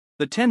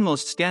The 10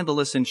 most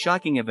scandalous and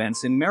shocking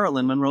events in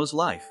Marilyn Monroe's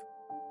life.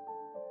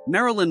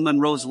 Marilyn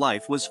Monroe's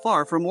life was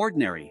far from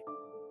ordinary.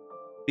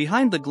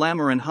 Behind the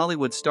glamour and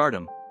Hollywood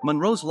stardom,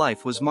 Monroe's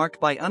life was marked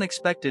by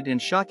unexpected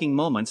and shocking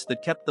moments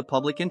that kept the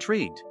public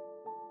intrigued.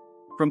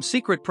 From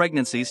secret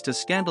pregnancies to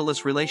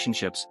scandalous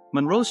relationships,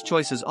 Monroe's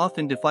choices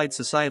often defied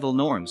societal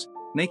norms,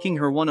 making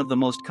her one of the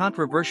most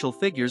controversial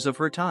figures of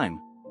her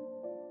time.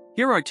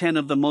 Here are 10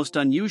 of the most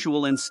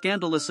unusual and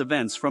scandalous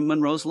events from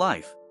Monroe's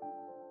life.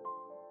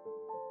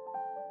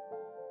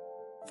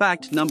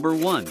 Fact number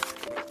 1.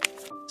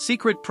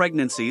 Secret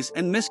pregnancies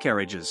and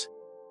miscarriages.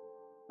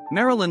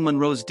 Marilyn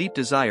Monroe's deep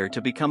desire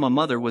to become a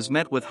mother was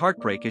met with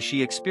heartbreak as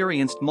she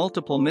experienced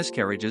multiple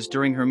miscarriages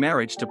during her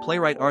marriage to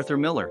playwright Arthur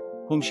Miller,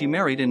 whom she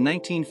married in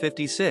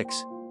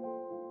 1956.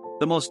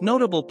 The most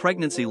notable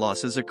pregnancy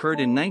losses occurred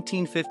in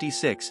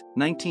 1956,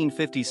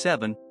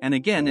 1957, and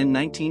again in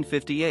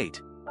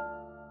 1958.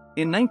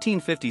 In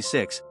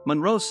 1956,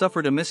 Monroe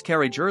suffered a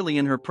miscarriage early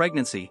in her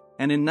pregnancy,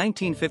 and in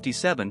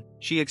 1957,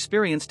 she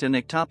experienced an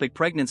ectopic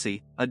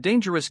pregnancy, a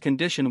dangerous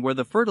condition where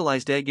the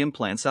fertilized egg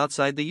implants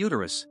outside the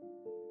uterus.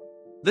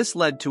 This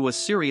led to a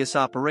serious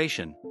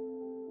operation.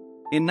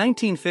 In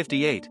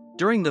 1958,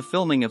 during the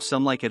filming of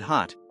Some Like It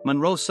Hot,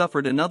 Monroe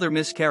suffered another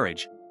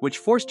miscarriage, which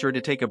forced her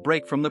to take a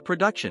break from the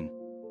production.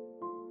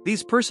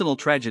 These personal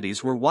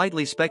tragedies were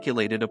widely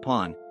speculated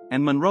upon,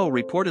 and Monroe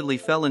reportedly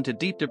fell into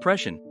deep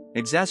depression,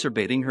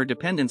 exacerbating her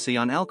dependency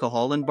on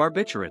alcohol and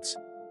barbiturates.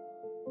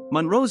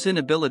 Monroe's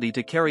inability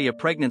to carry a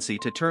pregnancy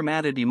to term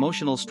added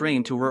emotional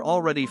strain to her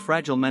already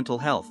fragile mental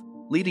health,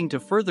 leading to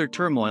further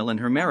turmoil in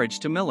her marriage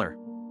to Miller.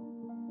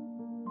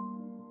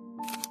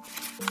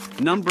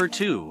 Number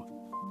 2.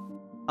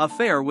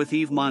 Affair with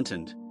Yves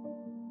Montand.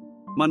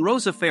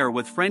 Monroe's affair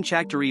with French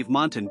actor Yves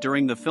Montand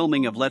during the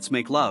filming of Let's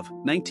Make Love,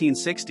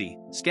 1960,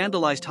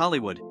 scandalized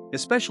Hollywood,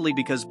 especially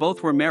because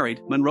both were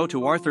married, Monroe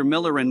to Arthur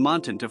Miller and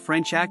Montand to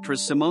French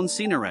actress Simone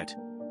Signoret.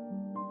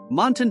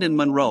 Montand and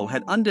Monroe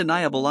had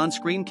undeniable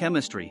on-screen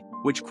chemistry,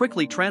 which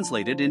quickly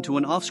translated into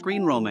an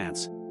off-screen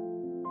romance.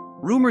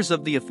 Rumors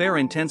of the affair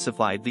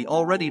intensified the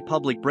already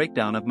public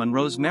breakdown of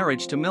Monroe's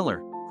marriage to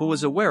Miller, who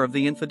was aware of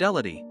the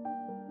infidelity.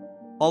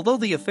 Although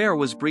the affair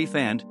was brief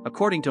and,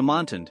 according to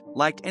Montand,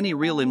 lacked any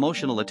real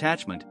emotional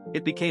attachment,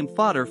 it became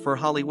fodder for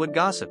Hollywood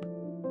gossip.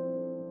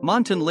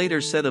 Montand later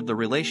said of the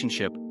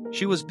relationship,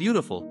 "She was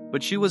beautiful,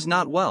 but she was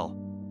not well."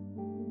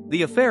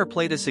 The affair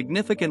played a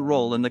significant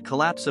role in the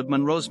collapse of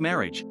Monroe's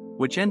marriage,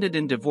 which ended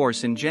in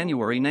divorce in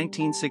January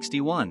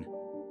 1961.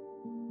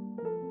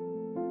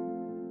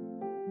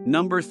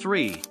 Number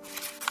 3.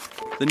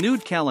 The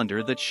nude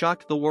calendar that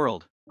shocked the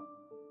world.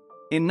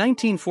 In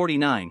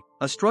 1949,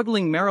 a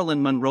struggling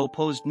Marilyn Monroe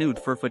posed nude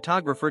for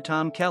photographer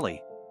Tom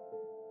Kelly.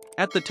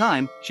 At the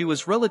time, she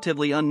was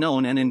relatively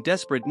unknown and in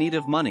desperate need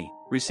of money,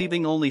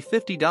 receiving only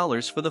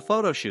 $50 for the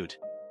photo shoot.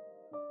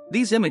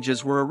 These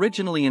images were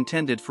originally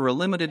intended for a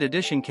limited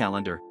edition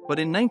calendar, but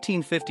in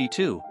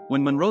 1952,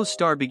 when Monroe's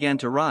star began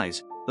to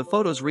rise, the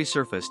photos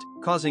resurfaced,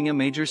 causing a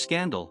major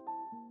scandal.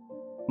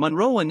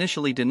 Monroe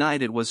initially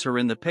denied it was her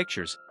in the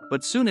pictures,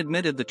 but soon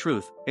admitted the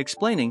truth,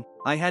 explaining,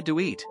 "I had to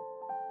eat.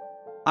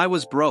 I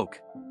was broke."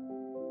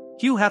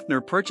 Hugh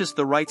Hefner purchased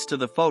the rights to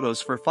the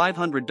photos for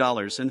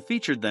 $500 and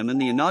featured them in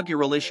the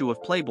inaugural issue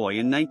of Playboy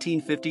in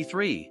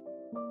 1953.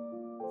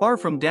 Far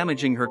from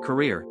damaging her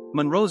career,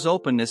 Monroe's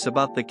openness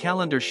about the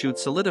calendar shoot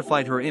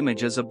solidified her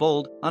image as a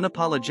bold,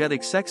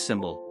 unapologetic sex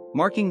symbol,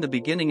 marking the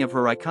beginning of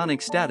her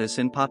iconic status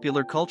in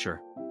popular culture.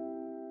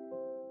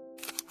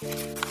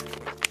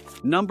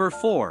 Number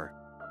 4.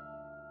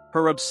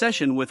 Her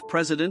obsession with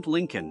President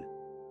Lincoln.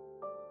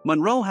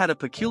 Monroe had a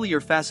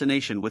peculiar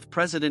fascination with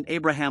President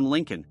Abraham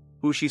Lincoln,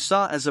 who she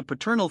saw as a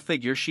paternal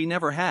figure she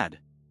never had.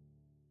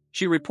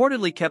 She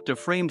reportedly kept a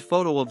framed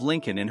photo of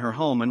Lincoln in her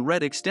home and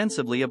read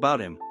extensively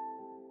about him.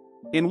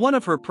 In one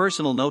of her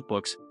personal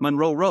notebooks,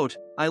 Monroe wrote,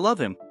 "I love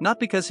him, not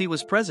because he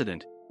was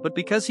president, but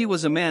because he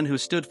was a man who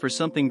stood for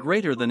something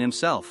greater than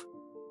himself."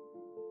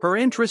 Her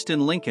interest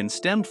in Lincoln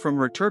stemmed from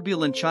her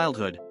turbulent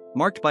childhood,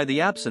 marked by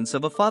the absence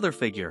of a father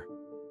figure.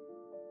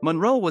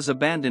 Monroe was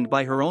abandoned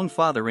by her own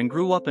father and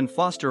grew up in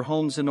foster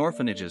homes and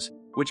orphanages,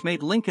 which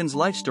made Lincoln's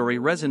life story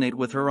resonate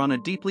with her on a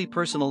deeply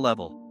personal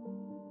level.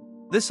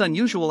 This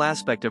unusual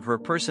aspect of her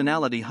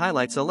personality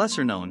highlights a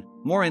lesser-known,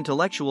 more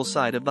intellectual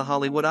side of the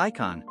Hollywood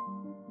icon.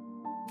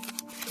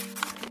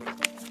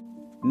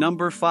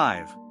 Number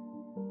 5.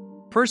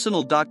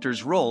 Personal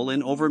doctor's role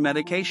in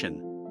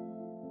overmedication.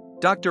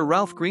 Dr.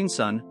 Ralph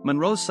Greenson,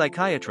 Monroe's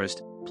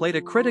psychiatrist, played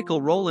a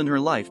critical role in her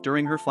life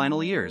during her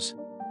final years.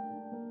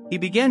 He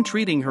began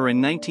treating her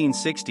in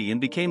 1960 and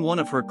became one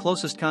of her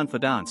closest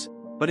confidants,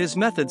 but his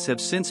methods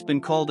have since been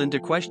called into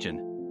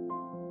question.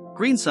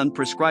 Greenson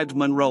prescribed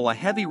Monroe a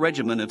heavy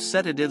regimen of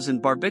sedatives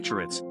and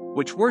barbiturates,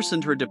 which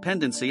worsened her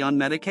dependency on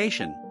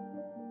medication.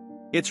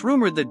 It's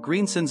rumored that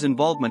Greenson's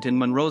involvement in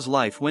Monroe's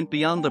life went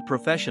beyond the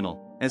professional,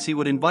 as he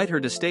would invite her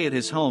to stay at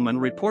his home and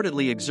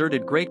reportedly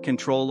exerted great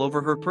control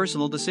over her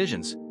personal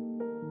decisions.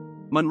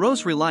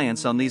 Monroe's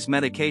reliance on these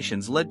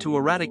medications led to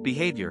erratic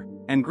behavior,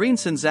 and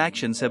Greenson's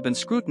actions have been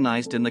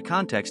scrutinized in the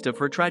context of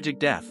her tragic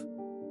death.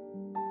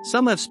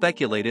 Some have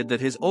speculated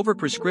that his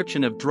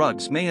overprescription of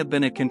drugs may have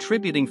been a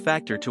contributing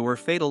factor to her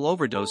fatal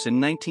overdose in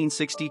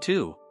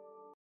 1962.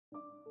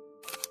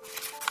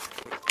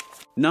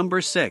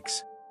 Number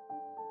 6.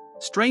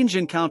 Strange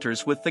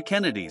encounters with the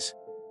Kennedys.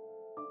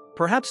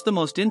 Perhaps the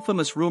most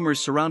infamous rumors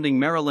surrounding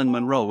Marilyn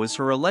Monroe is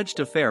her alleged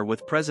affair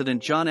with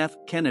President John F.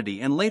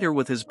 Kennedy and later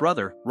with his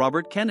brother,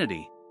 Robert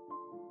Kennedy.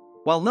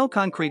 While no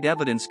concrete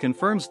evidence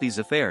confirms these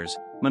affairs,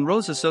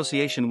 Monroe's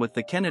association with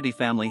the Kennedy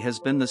family has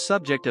been the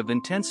subject of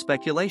intense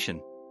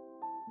speculation.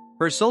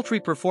 Her sultry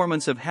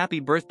performance of Happy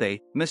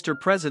Birthday, Mr.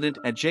 President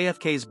at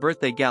JFK's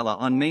birthday gala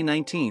on May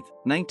 19,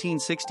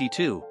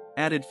 1962,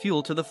 added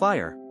fuel to the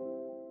fire.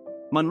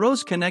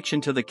 Monroe's connection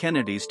to the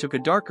Kennedys took a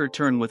darker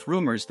turn with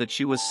rumors that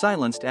she was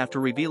silenced after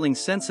revealing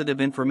sensitive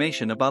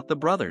information about the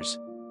brothers.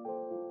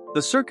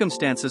 The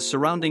circumstances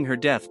surrounding her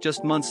death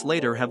just months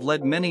later have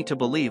led many to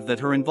believe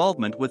that her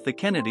involvement with the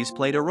Kennedys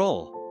played a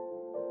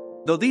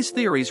role. Though these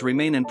theories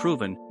remain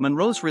unproven,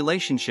 Monroe's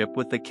relationship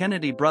with the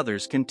Kennedy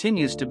brothers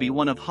continues to be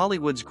one of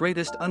Hollywood's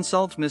greatest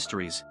unsolved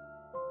mysteries.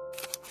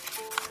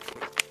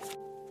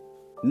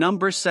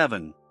 Number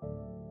 7.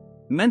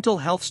 Mental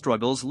health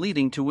struggles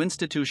leading to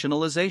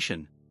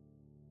institutionalization.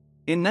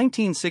 In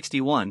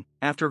 1961,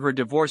 after her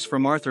divorce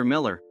from Arthur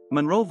Miller,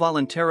 Monroe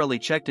voluntarily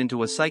checked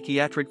into a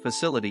psychiatric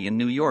facility in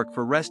New York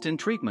for rest and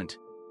treatment.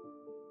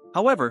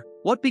 However,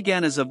 what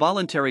began as a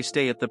voluntary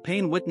stay at the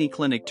Payne Whitney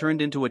Clinic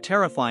turned into a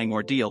terrifying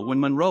ordeal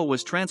when Monroe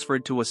was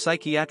transferred to a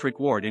psychiatric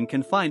ward and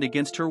confined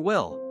against her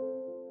will.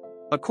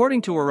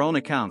 According to her own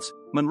accounts,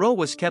 Monroe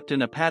was kept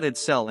in a padded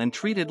cell and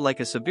treated like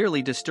a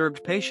severely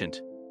disturbed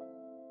patient.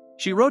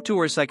 She wrote to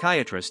her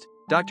psychiatrist,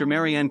 Dr.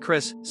 Marianne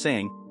Criss,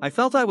 saying, "I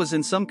felt I was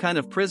in some kind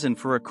of prison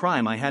for a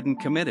crime I hadn't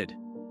committed."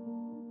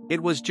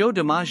 It was Joe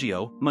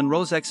DiMaggio,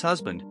 Monroe's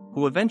ex-husband,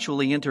 who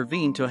eventually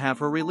intervened to have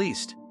her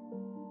released.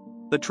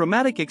 The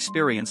traumatic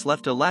experience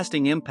left a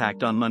lasting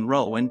impact on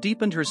Monroe and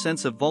deepened her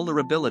sense of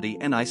vulnerability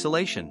and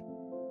isolation.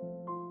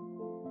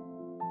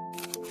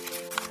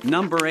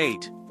 Number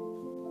 8.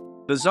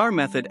 Bizarre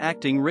method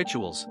acting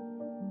rituals.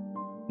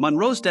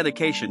 Monroe's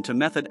dedication to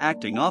method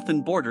acting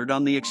often bordered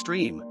on the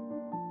extreme.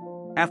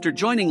 After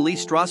joining Lee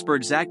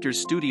Strasberg's Actors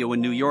Studio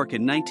in New York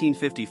in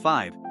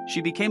 1955,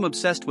 she became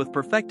obsessed with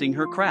perfecting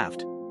her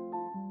craft.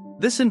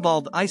 This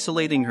involved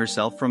isolating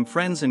herself from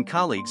friends and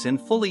colleagues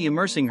and fully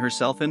immersing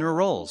herself in her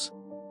roles.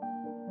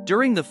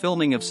 During the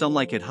filming of Some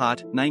Like It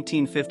Hot,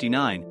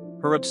 1959,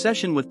 her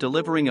obsession with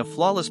delivering a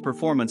flawless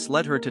performance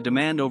led her to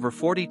demand over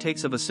 40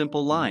 takes of a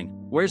simple line,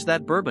 "Where's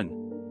that bourbon?"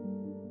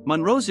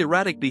 Monroe's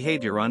erratic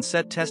behavior on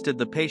set tested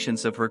the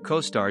patience of her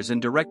co-stars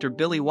and director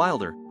Billy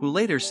Wilder, who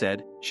later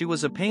said, "She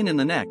was a pain in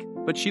the neck,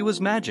 but she was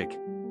magic."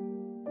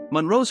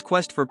 Monroe's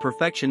quest for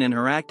perfection in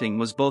her acting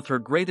was both her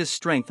greatest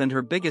strength and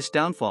her biggest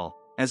downfall,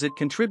 as it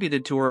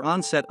contributed to her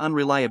on-set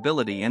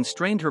unreliability and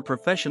strained her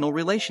professional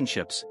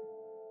relationships.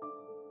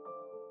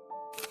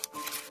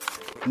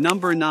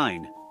 Number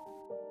 9.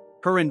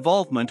 Her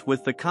involvement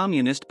with the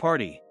Communist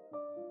Party.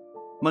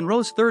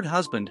 Monroe's third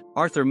husband,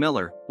 Arthur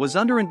Miller, was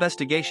under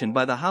investigation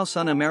by the House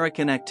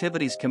Un-American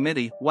Activities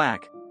Committee,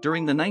 WAC,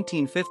 during the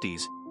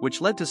 1950s,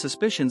 which led to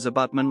suspicions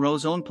about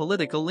Monroe's own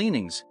political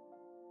leanings.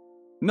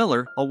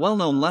 Miller, a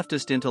well-known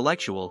leftist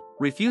intellectual,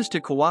 refused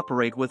to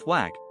cooperate with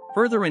WAC,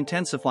 further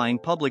intensifying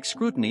public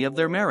scrutiny of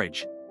their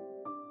marriage.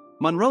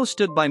 Monroe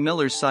stood by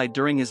Miller's side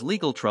during his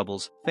legal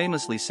troubles,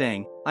 famously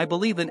saying, "I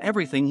believe in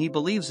everything he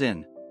believes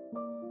in."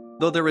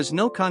 Though there is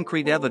no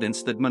concrete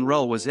evidence that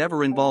Monroe was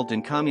ever involved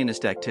in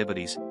communist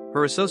activities,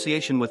 her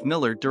association with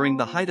Miller during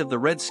the height of the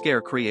Red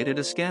Scare created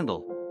a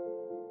scandal.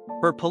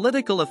 Her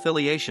political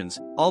affiliations,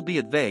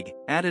 albeit vague,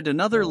 added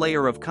another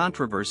layer of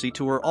controversy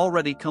to her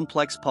already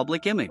complex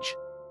public image.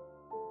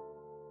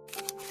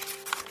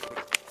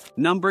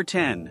 Number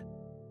 10.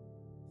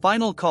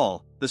 Final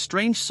call: the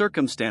strange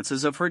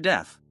circumstances of her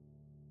death.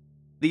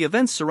 The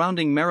events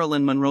surrounding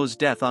Marilyn Monroe's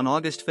death on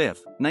August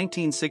 5,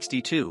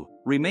 1962,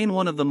 remain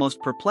one of the most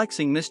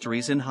perplexing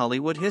mysteries in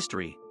Hollywood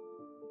history.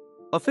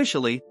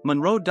 Officially,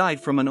 Monroe died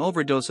from an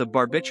overdose of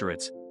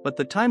barbiturates, but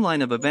the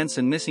timeline of events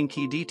and missing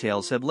key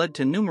details have led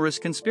to numerous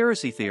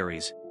conspiracy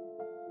theories.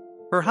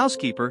 Her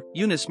housekeeper,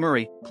 Eunice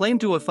Murray,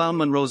 claimed to have found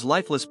Monroe's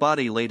lifeless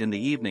body late in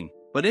the evening,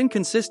 but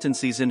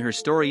inconsistencies in her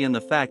story and the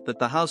fact that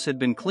the house had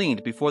been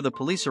cleaned before the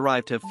police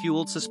arrived have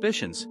fueled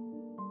suspicions.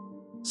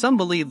 Some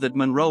believe that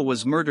Monroe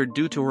was murdered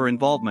due to her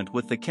involvement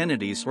with the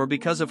Kennedys or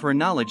because of her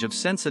knowledge of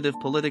sensitive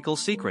political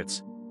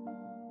secrets.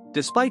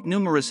 Despite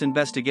numerous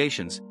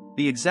investigations,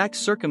 the exact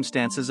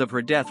circumstances of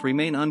her death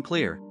remain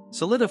unclear,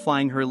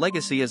 solidifying her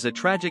legacy as a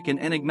tragic and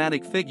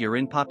enigmatic figure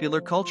in popular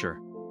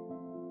culture.